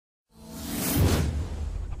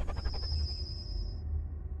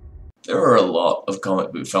There are a lot of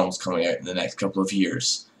comic book films coming out in the next couple of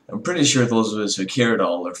years. I'm pretty sure those of us who care at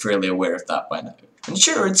all are fairly aware of that by now. And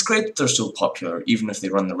sure, it's great that they're so popular, even if they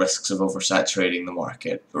run the risks of oversaturating the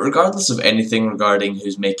market. But regardless of anything regarding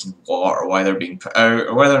who's making what, or why they're being put out,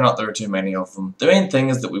 or whether or not there are too many of them, the main thing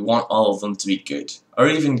is that we want all of them to be good, or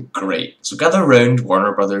even great. So gather round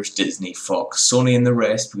Warner Brothers, Disney, Fox, Sony and the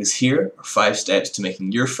rest, because here are 5 steps to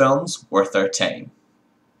making your films worth our time.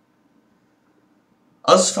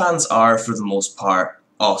 Us fans are, for the most part,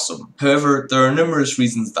 awesome. However, there are numerous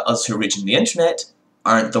reasons that us who are reaching the internet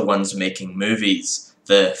aren't the ones making movies.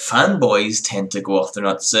 The fanboys tend to go off the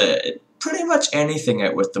nuts at pretty much anything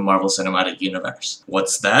out with the Marvel Cinematic Universe.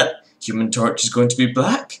 What's that? Human Torch is going to be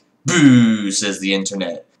black? Boo, says the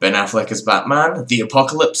internet. Ben Affleck is Batman? The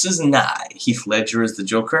apocalypse is nigh. Heath Ledger is the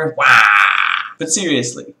Joker? Wah! But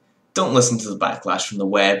seriously, don't listen to the backlash from the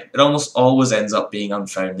web. It almost always ends up being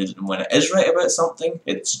unfounded, and when it is right about something,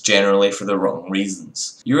 it's generally for the wrong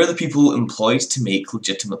reasons. You're the people employed to make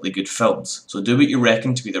legitimately good films, so do what you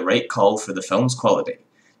reckon to be the right call for the film's quality.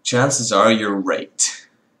 Chances are you're right.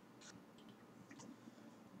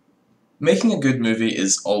 Making a good movie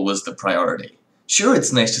is always the priority. Sure,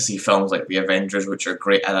 it's nice to see films like The Avengers, which are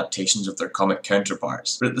great adaptations of their comic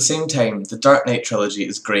counterparts, but at the same time, the Dark Knight trilogy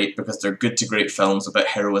is great because they're good to great films about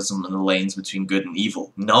heroism and the lines between good and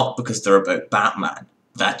evil, not because they're about Batman.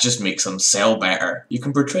 That just makes them sell better. You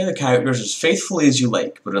can portray the characters as faithfully as you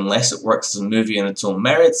like, but unless it works as a movie on its own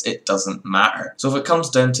merits, it doesn't matter. So if it comes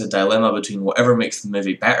down to a dilemma between whatever makes the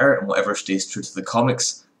movie better and whatever stays true to the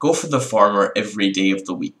comics, go for the former every day of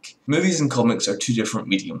the week. Movies and comics are 2 different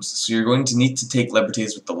mediums, so you're going to need to take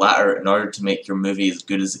liberties with the latter in order to make your movie as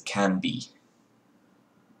good as it can be.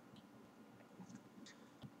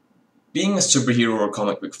 Being a superhero or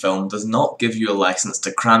comic book film does not give you a license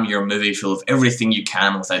to cram your movie full of everything you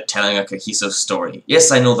can without telling a cohesive story.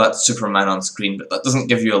 Yes, I know that's Superman on screen, but that doesn't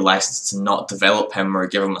give you a license to not develop him or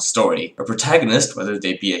give him a story. A protagonist, whether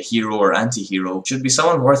they be a hero or anti-hero, should be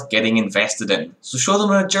someone worth getting invested in. So show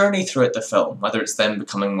them a journey throughout the film, whether it's them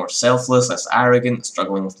becoming more selfless, less arrogant,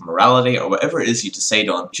 struggling with morality, or whatever it is you decide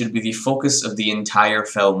on. It should be the focus of the entire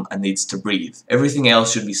film and needs to breathe. Everything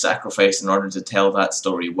else should be sacrificed in order to tell that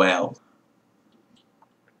story well.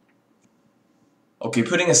 Okay,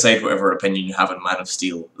 putting aside whatever opinion you have on Man of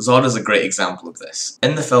Steel, Zod is a great example of this.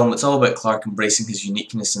 In the film, it's all about Clark embracing his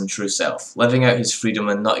uniqueness and true self, living out his freedom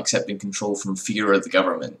and not accepting control from fear or the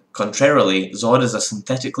government. Contrarily, Zod is a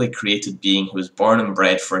synthetically created being who is born and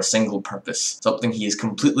bred for a single purpose, something he is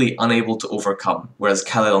completely unable to overcome, whereas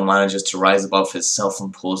Kal-El manages to rise above his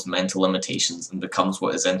self-imposed mental limitations and becomes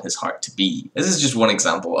what is in his heart to be. This is just one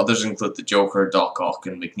example, others include the Joker, Doc Ock,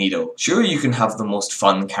 and Magneto. Sure, you can have the most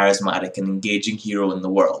fun, charismatic, and engaging hero in the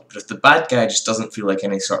world, but if the bad guy just doesn't feel like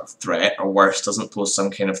any sort of threat, or worse, doesn't pose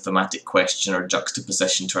some kind of thematic question or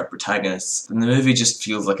juxtaposition to our protagonists, then the movie just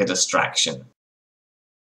feels like a distraction.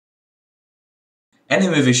 Any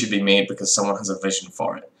movie should be made because someone has a vision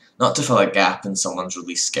for it, not to fill a gap in someone's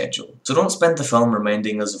release schedule. So don't spend the film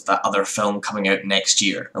reminding us of that other film coming out next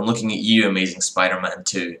year and looking at you, Amazing Spider-Man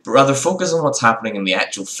 2, but rather focus on what's happening in the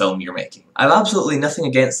actual film you're making. I have absolutely nothing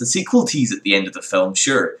against the sequel tease at the end of the film,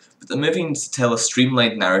 sure, but the movie needs to tell a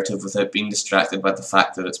streamlined narrative without being distracted by the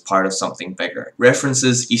fact that it's part of something bigger.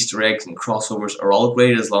 References, Easter eggs, and crossovers are all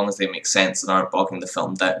great as long as they make sense and aren't bogging the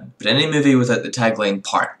film down. But any movie without the tagline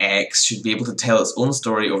Part X should be able to tell its own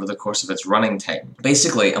story over the course of its running time.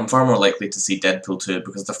 Basically, I'm far more likely to see Deadpool 2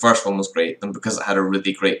 because the first one was great than because it had a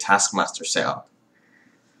really great Taskmaster setup.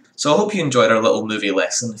 So I hope you enjoyed our little movie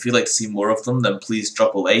lesson. If you'd like to see more of them, then please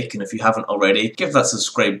drop a like, and if you haven't already, give that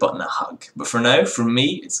subscribe button a hug. But for now, from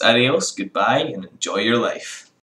me, it's adios, goodbye, and enjoy your life.